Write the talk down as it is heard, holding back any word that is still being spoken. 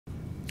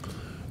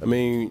I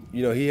mean,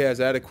 he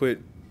has adequate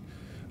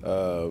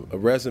a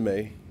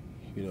resume.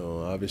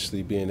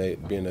 Obviously being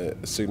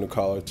a signal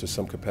caller to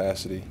some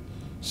capacity.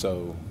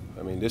 So,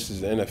 I mean, this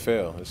is the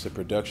NFL. It's a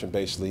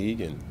production-based league,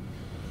 and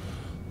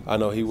I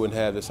know he wouldn't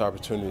have this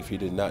opportunity if he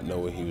did not know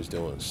what he was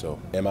doing. So,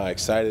 am I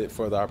excited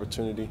for the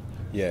opportunity?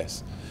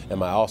 Yes.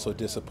 Am I also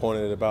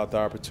disappointed about the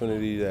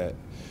opportunity that,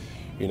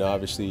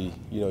 obviously,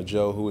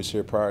 Joe, who was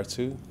here prior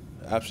to?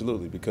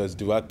 Absolutely. Because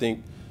do I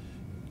think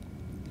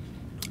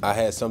I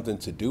had something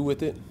to do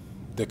with it?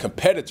 The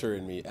competitor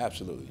in me,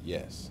 absolutely,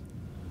 yes.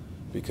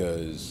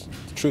 Because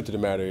the truth of the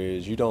matter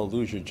is you don't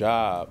lose your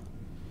job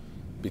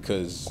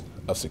because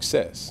of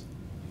success.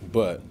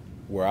 But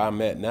where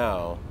I'm at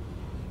now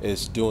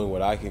is doing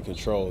what I can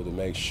control to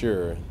make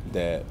sure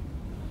that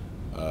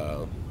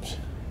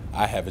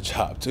I have a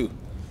job too.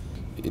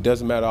 It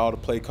doesn't matter all the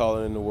play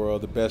calling in the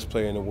world, the best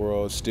player in the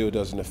world still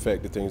doesn't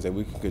affect the things that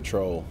we can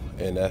control,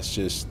 and that's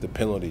just the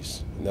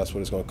penalties. And that's what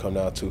it's going to come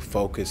down to,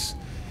 focus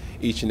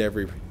each and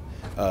every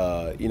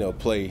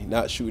play,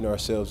 not shooting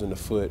ourselves in the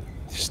foot,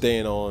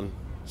 staying on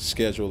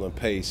schedule and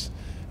pace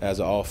as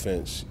an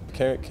offense.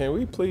 Can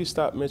we please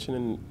stop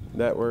mentioning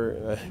that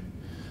word?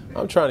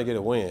 I'm trying to get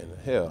a win.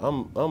 Hell,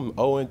 I'm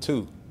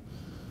 0-2.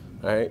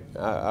 All right,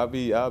 I'll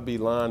be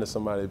lying to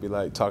somebody to be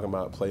like talking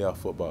about playoff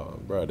football,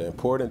 bro. The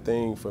important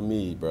thing for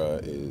me, bro,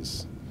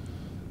 is,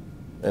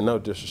 and no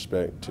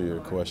disrespect to your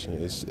question,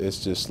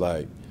 it's just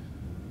like,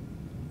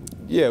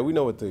 yeah, we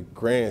know what the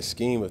grand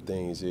scheme of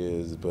things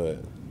is,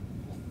 but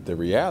the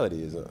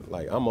reality is,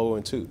 like, I'm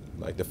 0-2.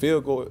 Like the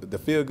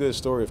feel good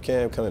story of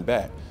Cam coming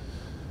back,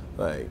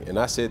 like, and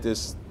I said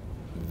this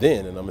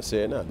then, and I'm gonna say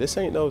it now. This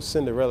ain't no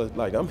Cinderella.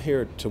 Like, I'm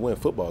here to win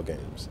football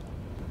games,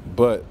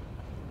 but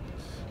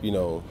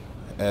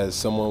as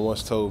someone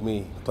once told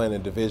me, playing a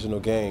divisional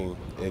game,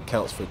 it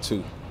counts for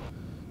 2.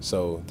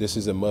 So this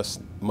is a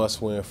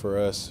must win for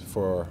us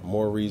for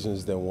more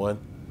reasons than one.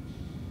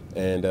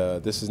 And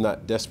this is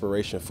not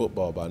desperation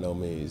football by no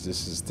means.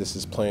 This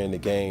is playing the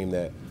game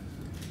that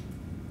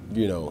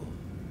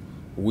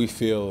we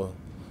feel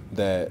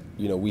that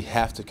we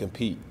have to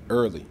compete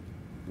early.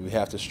 We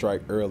have to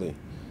strike early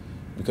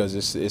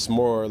because it's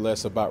more or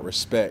less about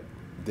respect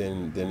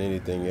than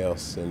anything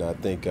else. And I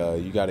think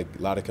you got a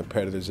lot of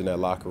competitors in that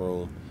locker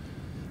room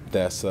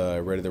that's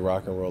ready to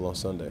rock and roll on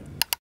Sunday.